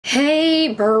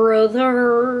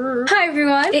brother. Hi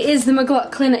everyone, it is the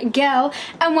McLaughlin girl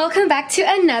and welcome back to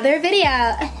another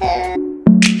video.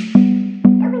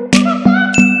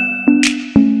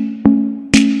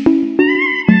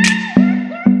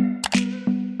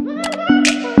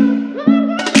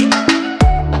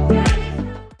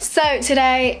 So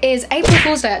today is April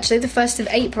Fool's Day, actually, the 1st of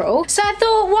April. So I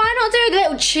thought, why not do a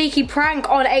little cheeky prank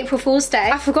on April Fool's Day?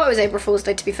 I forgot it was April Fool's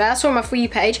Day, to be fair. I saw on my For You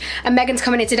page, and Megan's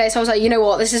coming in today, so I was like, you know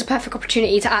what, this is a perfect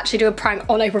opportunity to actually do a prank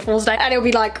on April Fool's Day, and it'll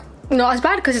be like, not as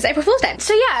bad because it's April Fool's Day.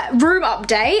 So yeah, room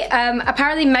update.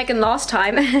 Apparently Megan last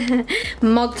time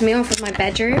mugged me off with my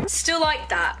bedroom. Still like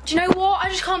that. Do you know what? I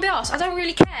just can't be arsed. I don't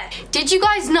really care. Did you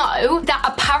guys know that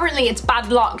apparently it's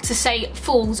bad luck to say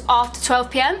fools after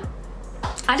 12 PM?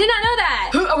 I did not know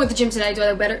that. I went to the gym today. Do I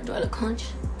look better? Do I look conch?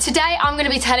 Today I'm going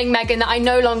to be telling Megan that I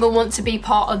no longer want to be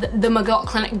part of the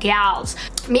McLaughlin Gals.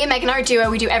 Me and Megan are a duo.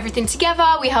 We do everything together.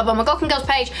 We have our McLaughlin Girls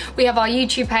page. We have our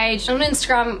YouTube page. On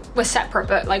Instagram we're separate,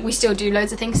 but like we still do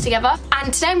loads of things together.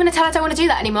 And today I'm going to tell her I don't want to do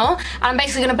that anymore. And I'm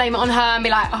basically going to blame it on her and be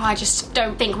like, oh, I just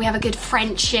don't think we have a good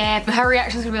friendship. Her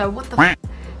reaction's going to be like, what the f?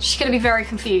 She's going to be very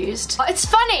confused. It's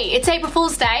funny. It's April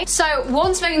Fool's Day. So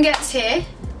once Megan gets here,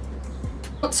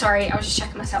 sorry, I was just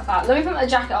checking myself out. Let me put my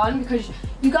jacket on because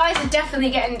you guys are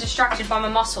definitely getting distracted by my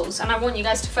muscles and I want you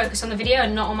guys to focus on the video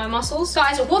and not on my muscles.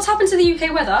 Guys, what's happened to the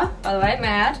UK weather, by the way, may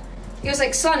I add? It was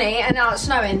like sunny and now it's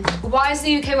snowing. Why is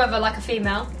the UK weather like a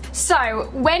female? So,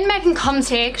 when Megan comes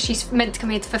here, because she's meant to come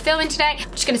here for filming today,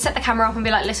 I'm just going to set the camera up and be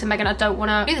like, listen Megan, I don't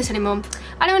want to do this anymore.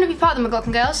 I don't want to be part of the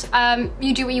McLaughlin Girls.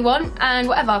 You do what you want and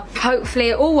whatever.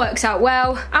 Hopefully it all works out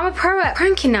well. I'm a pro at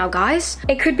pranking now, guys.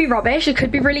 It could be rubbish, it could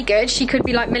be really good. She could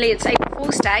be like Millie, it's April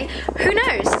Fool's Day. Who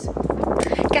knows?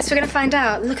 Guess we're going to find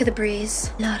out. Look at the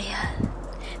breeze. L'Oreal.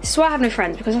 This is why I have no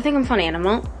friends, because I think I'm funny and I'm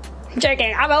not. I'm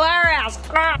joking, I'm hilarious.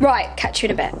 Right, catch you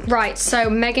in a bit. Right, so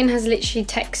Megan has literally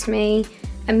texted me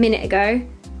a minute ago,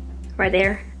 right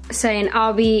there, saying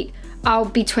I'll be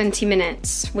 20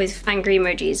 minutes with angry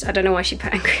emojis. I don't know why she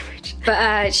put angry emojis.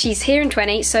 But she's here in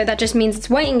 20, so that just means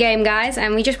it's waiting game, guys,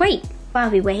 and we just wait.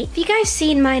 While we wait. Have you guys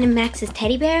seen mine and Max's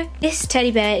teddy bear? This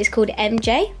teddy bear is called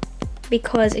MJ,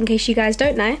 because in case you guys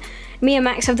don't know, me and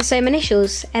Max have the same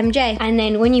initials, MJ. And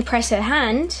then when you press her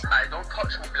hand, hey, don't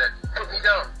touch me, blood. Put me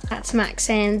down. That's Max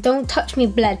saying, don't touch me,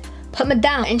 blood. Put me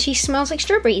down. And she smells like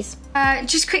strawberries.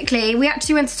 Just quickly, we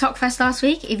actually went to Talkfest last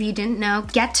week. If you didn't know,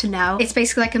 get to know. It's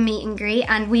basically like a meet and greet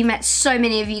and we met so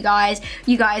many of you guys.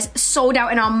 You guys sold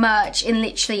out in our merch in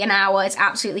literally an hour. It's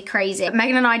absolutely crazy.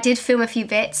 Megan and I did film a few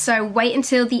bits, so wait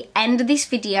until the end of this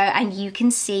video and you can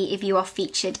see if you are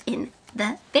featured in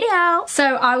the video.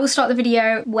 So I will start the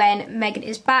video when Megan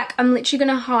is back. I'm literally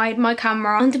gonna hide my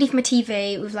camera underneath my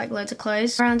TV with like loads of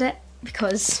clothes around it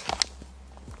because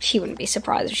she wouldn't be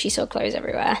surprised if she saw clothes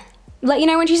everywhere. Let you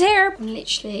know when she's here. I'm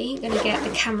literally gonna get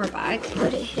the camera bag,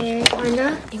 put it here,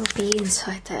 kinda. It will be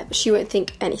inside there, but she won't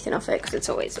think anything of it because it's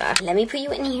always there. Let me put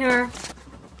you in here.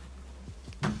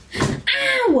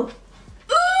 Ow!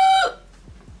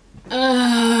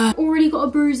 Already got a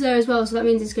bruise there as well, so that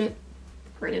means it's gonna...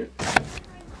 Brilliant.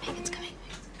 Megan's coming.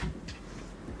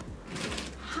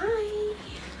 Hi.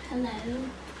 Hello.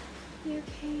 You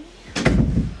okay?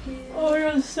 Oh,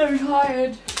 I'm so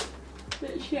tired.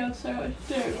 Literally have so much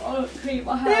to do. I'll clean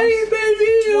my house.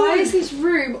 Why is this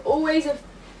room always a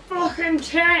fucking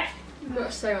tent? We've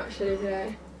got so much to do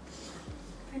today.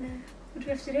 I know. What do we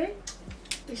have to do?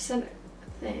 We've sent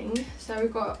a thing. So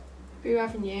we've got Boo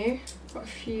Avenue. Got a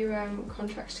few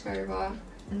contracts to go over.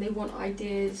 And they want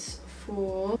ideas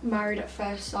for Married at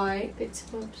First Sight, bits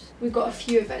and bobs. We've got a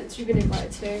few events we've been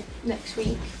invited to next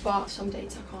week, but some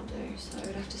dates I can't do, so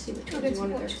we'd have to see which ones we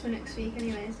want to go for next week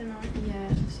anyways, don't I?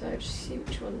 Yeah, so just see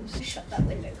which ones. Shut that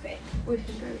window quick. We can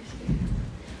go with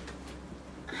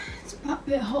you. It's a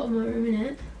bit hot in my room,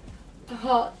 innit?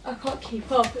 I can't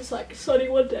keep up. It's like sunny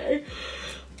one day, and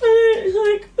it's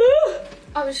like, ugh.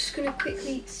 I was just gonna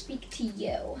quickly speak to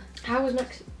you. How was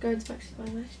Max going to Max's, by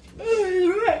the way? Oh, it's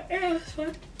alright. Yeah, that's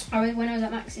fine. When I was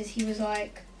at Max's, he was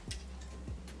like,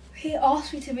 he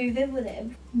asked me to move in with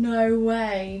him. No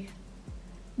way.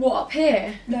 What, up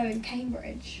here? No, in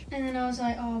Cambridge. And then I was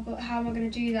like, oh, but how am I going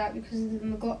to do that because of the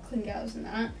McLaughlin Girls and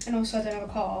that? And also I don't have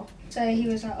a car. So he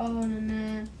was like, oh,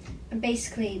 no. And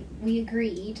basically we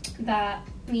agreed that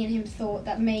me and him thought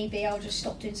that maybe I'll just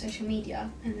stop doing social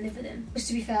media and live with him. Because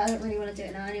to be fair, I don't really want to do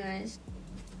it now anyways.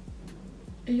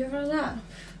 Are you having a laugh?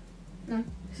 No.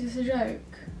 Is this a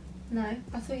joke? No.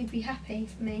 I thought you'd be happy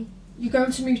for me. You're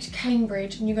going to move to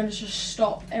Cambridge and you're going to just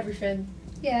stop everything.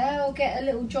 Yeah, I'll get a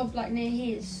little job like near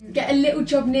his. Get a little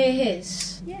job near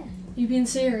his? Yeah. You being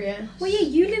serious? Well, yeah,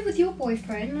 you live with your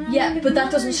boyfriend. And yeah, but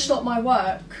that doesn't stop my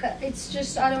work. But it's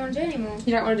just, I don't want to do it anymore.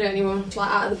 You don't want to do it anymore? Like,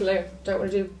 out of the blue? Don't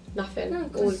want to do nothing? No,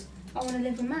 because I want to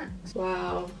live with Max.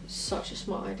 Wow, such a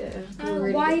smart idea. Oh,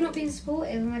 really why are you not being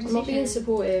supportive of my decision? I'm not being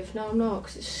supportive. No, I'm not,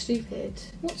 because it's stupid.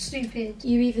 What's stupid?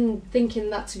 You even thinking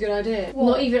that's a good idea.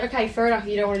 What? Not even, okay, fair enough,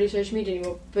 you don't want to do social media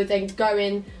anymore, but then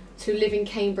going to live in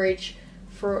Cambridge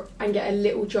and get a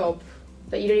little job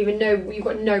that you don't even know, you've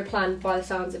got no plan by the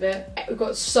sounds of it. We've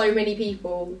got so many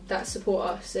people that support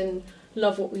us and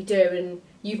love what we do, and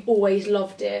you've always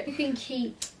loved it. You can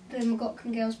keep the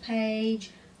mcgirls page.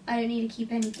 I don't need to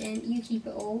keep anything. You keep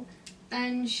it all,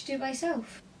 and just do it by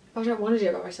yourself. I don't want to do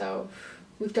it by myself.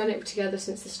 We've done it together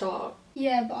since the start.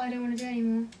 Yeah, but I don't want to do it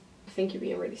anymore. I think you're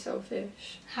being really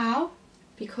selfish. How?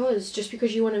 Just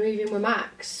because you want to move in with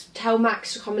Max, tell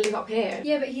Max to come and live up here.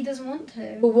 Yeah, but he doesn't want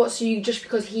to. Well, what? So you just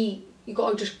because you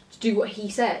got to just do what he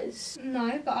says?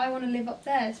 No, but I want to live up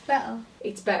there. It's better.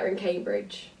 It's better in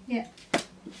Cambridge. Yeah. I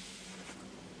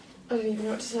don't even know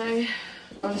what to say.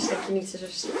 I just think you need to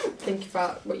just think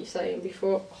about what you're saying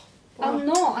before. I'm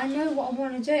not. I know what I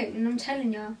want to do, and I'm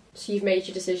telling you. So you've made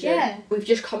your decision? Yeah. We've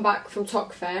just come back from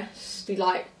Talkfest. We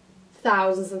like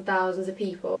thousands and thousands of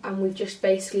people, and we've just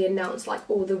basically announced like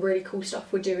all the really cool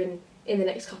stuff we're doing in the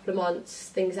next couple of months,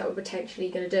 things that we're potentially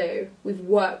going to do. We've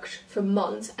worked for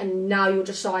months, and now you're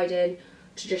deciding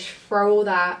to just throw all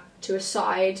that to a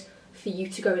side for you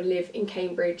to go and live in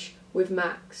Cambridge with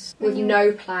Max, with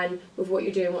no plan with what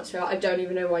you're doing whatsoever. I don't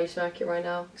even know why you're smirking right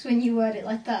now. Because when you word it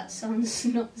like that, sounds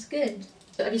not as good.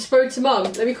 Have you spoken to Mum?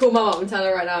 Let me call Mum up and tell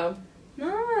her right now.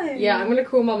 No. Yeah, I'm going to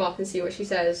call Mum up and see what she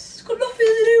says. It's got nothing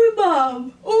to do with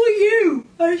Mum. Or you.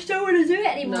 I just don't want to do it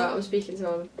anymore. No, I'm speaking to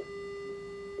Mum.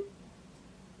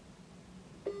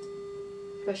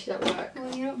 But she's at work.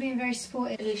 Well, you're not being very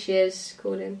supportive. Here she is,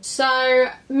 calling. So,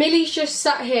 Millie's just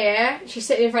sat here. She's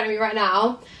sitting in front of me right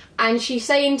now. And she's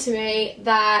saying to me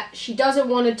that she doesn't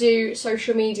want to do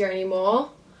social media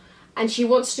anymore. And she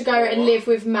wants to go and live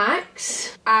with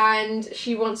Max. And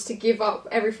she wants to give up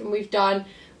everything we've done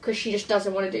because she just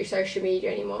doesn't want to do social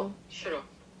media anymore. Shut up.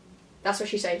 That's what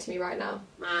she's saying to me right now.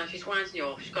 Nah, she's winding you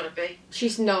off. She's got to be.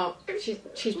 She's not.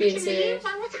 She's being serious.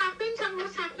 What's happened? Tell me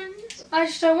what's happened. I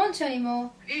just don't want to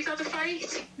anymore. Who's had a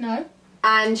fight? No.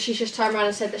 And she's just turned around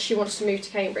and said that she wants to move to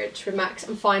Cambridge with Max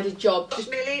and find a job. Look,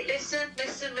 Millie, listen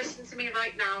to me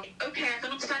right now. Okay, I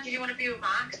can understand you want to be with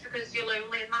Max because you're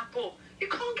lonely and that, but you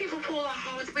can't give up all that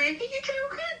hard work. Are you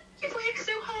joking? You've worked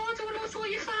so hard and lost all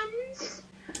your fans.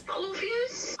 I love you.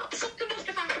 Something must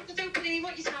have happened. I don't believe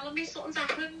what you're telling me. Something's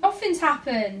happened. Nothing's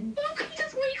happened. Well, can you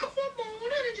just wake up one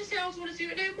morning and just say I don't want to do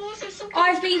it no more? So something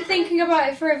I've been thinking about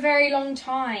it for a very long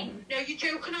time. No, you're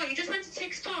joking, are you? Just went to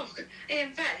TikTok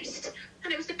and Vest,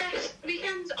 and it was the best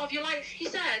weekend of your life. You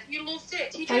said you loved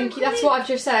it. Thank you. That's what I've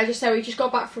just said. I just said we just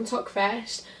got back from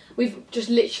Talkfest. We've just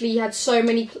literally had so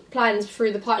many plans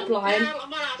through the pipeline. No, I'm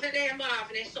not having it. I'm not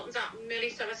having it. Something's happened, Millie.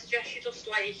 So I suggest you just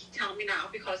like tell me now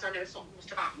because I know something must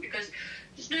have happened. Because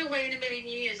there's no way in a million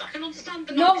years I can understand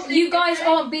the. No, you guys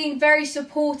aren't being very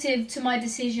supportive to my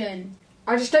decision.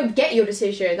 I just don't get your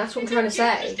decision. That's what I'm trying to say.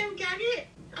 I just don't get it.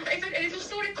 If I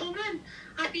saw it coming,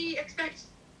 I'd be expecting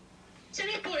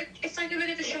it, but it's like a bit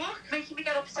of a shock, making me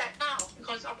get upset now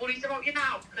because I'm worried about you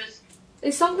now because.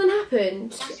 Has something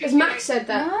happened? Has Max said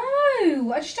that?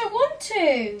 No, I just don't want to.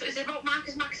 Is it about Max?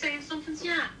 Is Max saying something to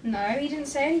you? No, he didn't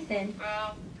say anything.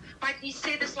 Well, why didn't you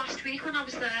say this last week when I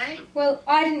was there? Well,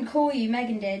 I didn't call you,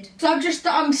 Megan did. So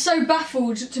I'm so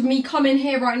baffled to me coming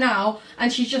here right now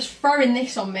and she's just throwing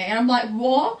this on me and I'm like,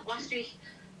 what? Last week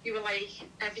you were like,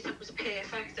 everything was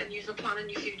perfect and you were planning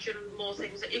your future and more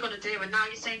things that you're going to do, and now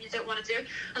you're saying you don't want to do it.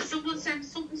 And someone sent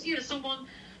something to you, or someone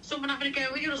having a go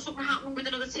with you, or something happening with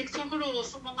another TikToker or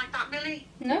someone like that, Millie?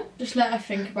 No. Just let her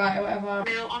think about it, whatever.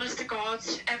 Mill, honest to God,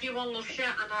 everyone loves you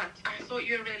and I thought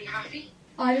you were really happy.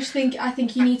 I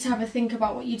think you need to have a think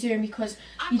about what you're doing because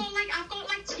I've got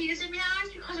like tears in my eyes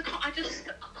because I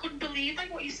couldn't believe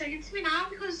like what you're saying to me now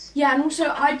because yeah, and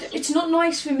also it's not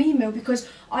nice for me, Mill, because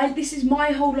this is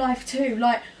my whole life too,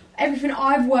 like everything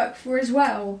I've worked for as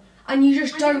well, and you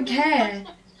just don't care.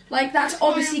 Like that's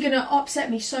obviously gonna upset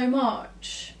me so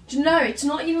much. No, it's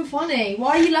not even funny.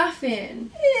 Why are you laughing?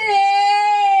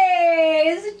 Yay!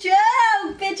 It's a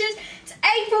joke, bitches. It's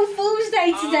April Fool's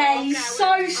Day today. Okay, You're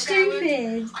so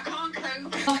stupid. I can't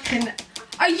cope. Fucking.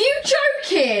 Are you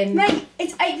joking? Mate,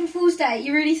 it's April Fool's Day.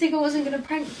 You really think I wasn't going to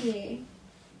prank you?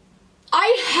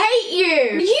 I hate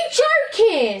you! Are you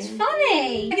joking? It's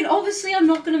funny. And obviously I'm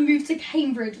not going to move to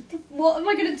Cambridge. What am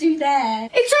I going to do there?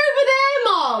 It's over there,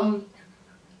 Mum!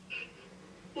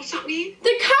 What's that mean?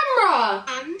 The camera!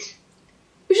 And?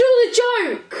 It was all a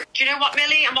joke. Do you know what,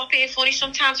 Millie? I'm not being funny.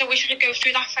 Sometimes I wish I could go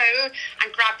through that phone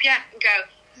and grab you and go,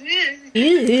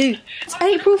 It's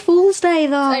April Fool's Day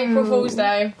though. It's April Fool's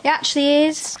Day. It actually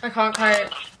is. I can't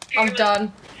cope. I'm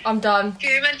done. I'm done.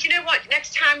 Human, do you know what?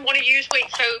 Next time one of you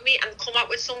phone me and come up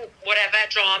with some whatever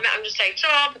drama, I'm just like,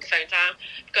 drop, put the phone down,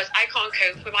 because I can't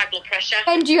cope with my blood pressure.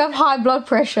 And you have high blood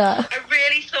pressure. I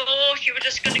really thought you were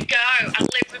just going to go and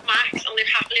live with Max and live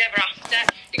happily ever after.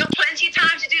 You got plenty of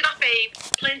time to do that, babe.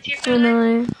 Plenty of time. I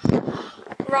know.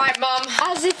 Right, Mum.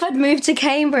 As if I'd moved to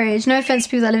Cambridge. No offence to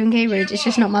people that live in Cambridge, it's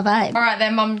just not my vibe. Alright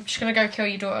then, Mum, I'm just gonna go kill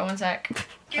your daughter, 1 sec.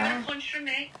 Give her a punch from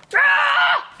me.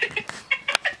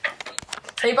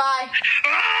 Say bye.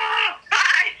 Bye!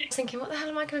 I was thinking, what the hell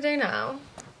am I gonna do now?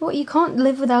 What, you can't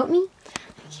live without me?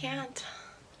 I can't.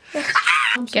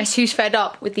 Guess who's fed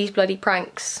up with these bloody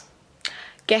pranks?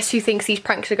 Guess who thinks these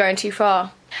pranks are going too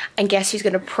far? And guess who's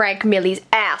gonna prank Millie's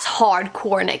ass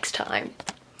hardcore next time?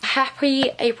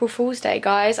 Happy April Fool's Day,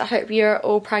 guys. I hope you're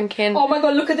all pranking. Oh my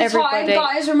god, look at the everybody. time,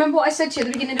 guys. Remember what I said to you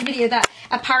at the beginning of the video, that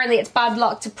apparently it's bad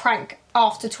luck to prank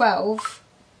after 12.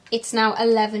 It's now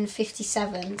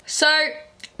 11:57. So,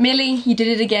 Millie, you did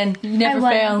it again. You never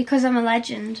fail. Because I'm a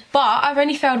legend. But I've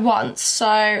only failed once,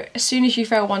 so as soon as you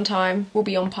fail one time, we'll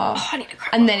be on par. Oh, I need to cry.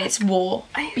 And then it's war.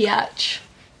 Biatch.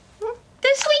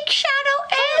 This week's shadow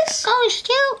is... Goes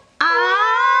to...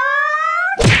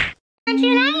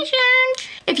 Congratulations.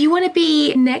 If you want to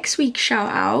be next week's shout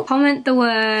out, Comment the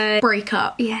word... break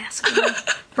up. Yes.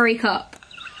 Break up.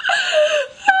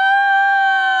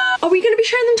 Are we going to be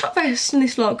showing them top vests in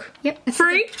this vlog? Yep.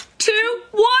 3, 2,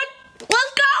 1, let's go!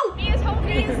 We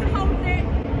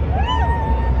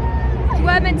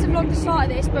were meant to vlog the start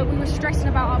of this, but we were stressing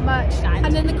about our merch stand.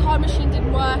 And then the card machine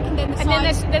didn't work, and then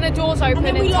the doors open,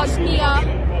 and then we lost Mia.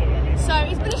 So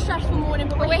it's been a stressful morning,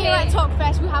 but we're here at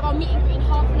Talkfest. We have our meet and greet in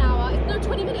half an hour. No,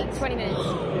 20 minutes. 20 minutes.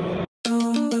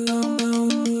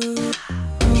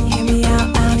 Hear me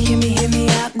out, hear me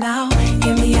out now.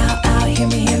 Hear me out, hear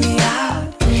me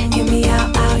out. Hear me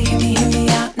out, hear me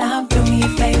out now. Do me a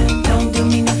favor, don't do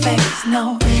me no favors,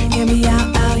 no. Hear me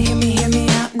out, hear me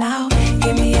out now.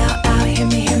 Hear me out, hear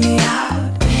me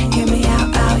out. Hear me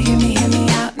out, hear me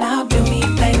out now. Do me a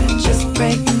favor, just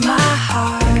break my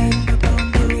heart.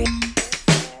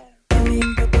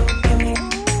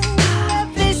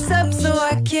 This up so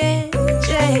I can't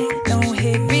change. Don't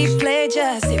hit replay,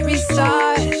 just hit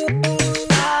restart.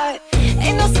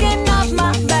 Ain't no skin off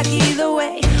my back either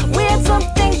way. We had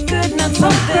something good, not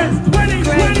something great.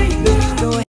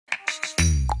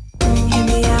 Hear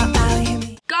me out, hear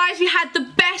me. Guys, we had the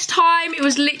best time. It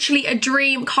was literally a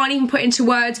dream. Can't even put into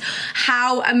words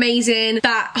how amazing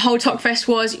that whole Talkfest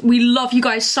was. We love you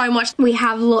guys so much. We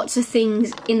have lots of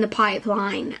things in the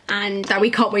pipeline, and That we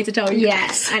can't wait to tell you.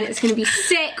 yes, and it's going to be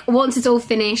sick once it's all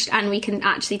finished and we can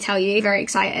actually tell you. Very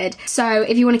excited. So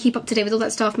if you want to keep up to date with all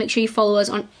that stuff, make sure you follow us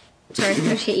on... Sorry,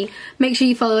 make sure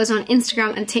you follow us on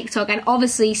Instagram and TikTok, and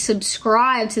obviously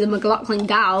subscribe to the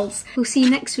mcgirls. We'll see you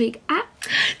next week at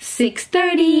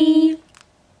 6:30.